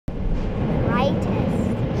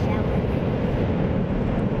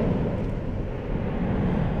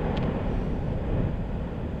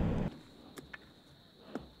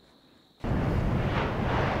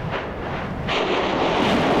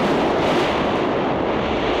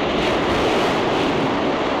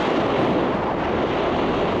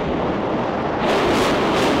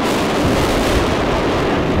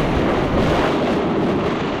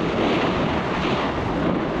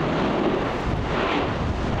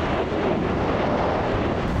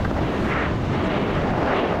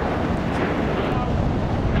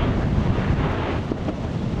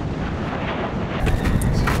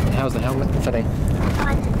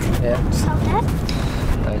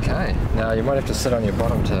you might have to sit on your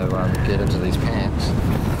bottom to get into these pants.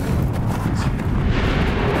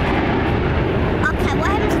 Okay, what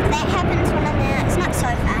happens if that happens when I'm out? It's not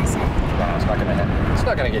so far, is it? No, it's not going to happen. It's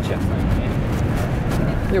not going to get you.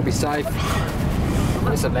 You'll be safe.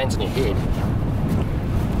 Unless it lands on your head.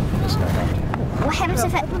 It's not going to. What happens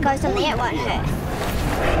if it goes on there? It won't hurt.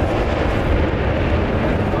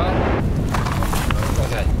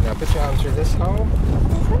 Okay, now put your arm through this hole.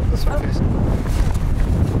 This one first.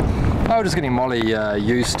 I was just getting Molly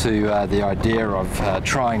used to the idea of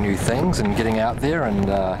trying new things and getting out there and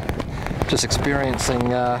just experiencing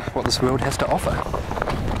what this world has to offer.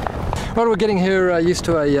 Well, we're getting her used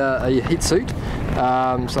to a heat suit,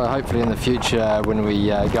 so hopefully in the future when we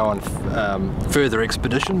go on further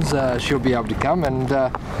expeditions she'll be able to come and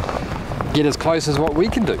get as close as what we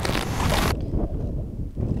can do.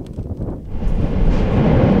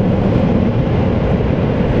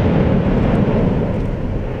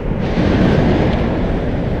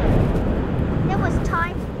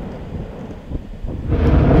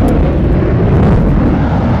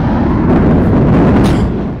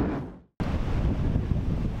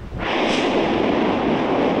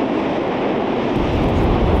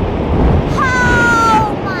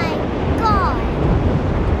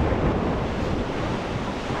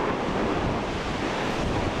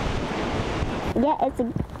 Yeah, it's a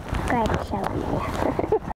great show in there.